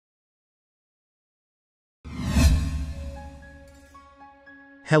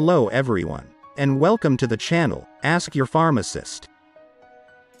Hello everyone, and welcome to the channel, Ask Your Pharmacist.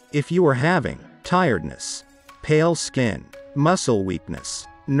 If you are having tiredness, pale skin, muscle weakness,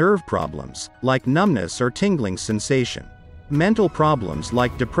 nerve problems, like numbness or tingling sensation, mental problems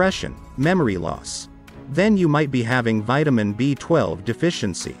like depression, memory loss, then you might be having vitamin B12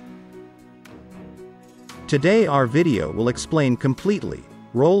 deficiency. Today our video will explain completely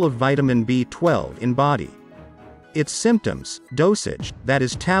role of vitamin B12 in body, its symptoms, dosage, that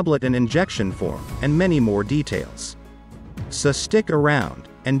is tablet and injection form, and many more details. So stick around,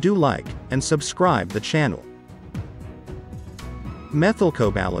 and do like, and subscribe the channel.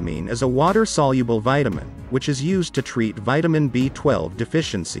 Methylcobalamin is a water-soluble vitamin, which is used to treat vitamin B12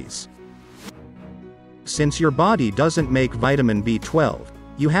 deficiencies. Since your body doesn't make vitamin B12,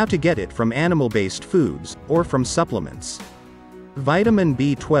 you have to get it from animal-based foods, or from supplements. Vitamin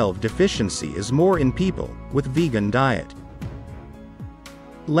B12 deficiency is more in people with vegan diet.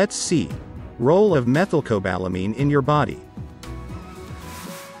 Let's see. Role of methylcobalamin in your body.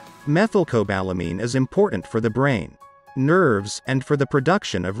 Methylcobalamin is important for the brain, nerves, and for the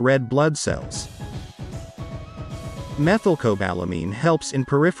production of red blood cells. Methylcobalamin helps in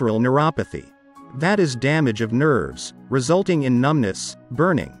peripheral neuropathy, that is damage of nerves, resulting in numbness,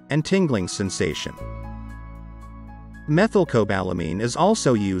 burning, and tingling sensation. Methylcobalamin is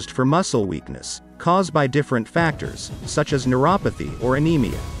also used for muscle weakness, caused by different factors, such as neuropathy or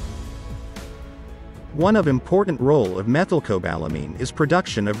anemia. One of important role of methylcobalamin is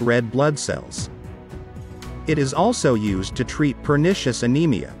production of red blood cells. It is also used to treat pernicious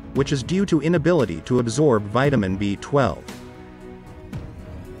anemia, which is due to inability to absorb vitamin B12.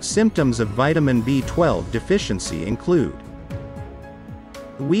 Symptoms of vitamin B12 deficiency include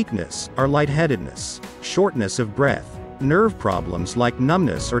weakness or lightheadedness, shortness of breath, nerve problems like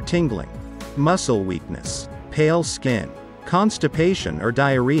numbness or tingling, muscle weakness, pale skin, constipation or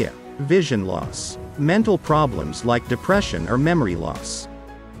diarrhea, vision loss, mental problems like depression or memory loss.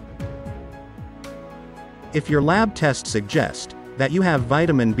 If your lab tests suggest that you have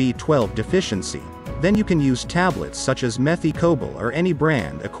vitamin B12 deficiency, then you can use tablets such as Methylcobal or any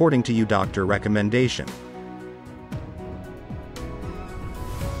brand according to your doctor recommendation.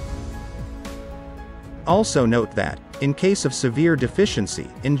 Also note that, in case of severe deficiency,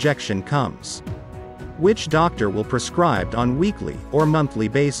 injection comes. Which doctor will prescribe on weekly or monthly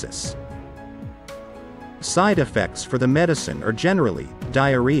basis. Side effects for the medicine are generally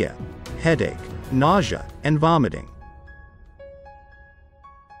diarrhea, headache, nausea, and vomiting.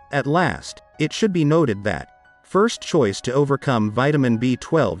 At last, it should be noted that first choice to overcome vitamin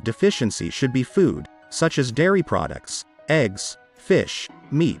B12 deficiency should be food, such as dairy products, eggs, fish,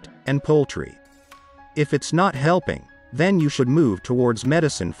 meat, and poultry. If it's not helping, then you should move towards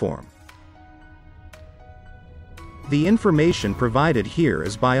medicine form. The information provided here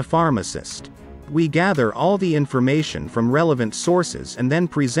is by a pharmacist. We gather all the information from relevant sources and then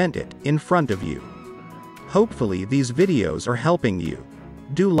present it in front of you. Hopefully these videos are helping you.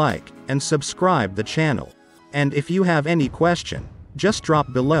 Do like and subscribe the channel. And if you have any question, just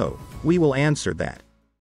drop below, we will answer that.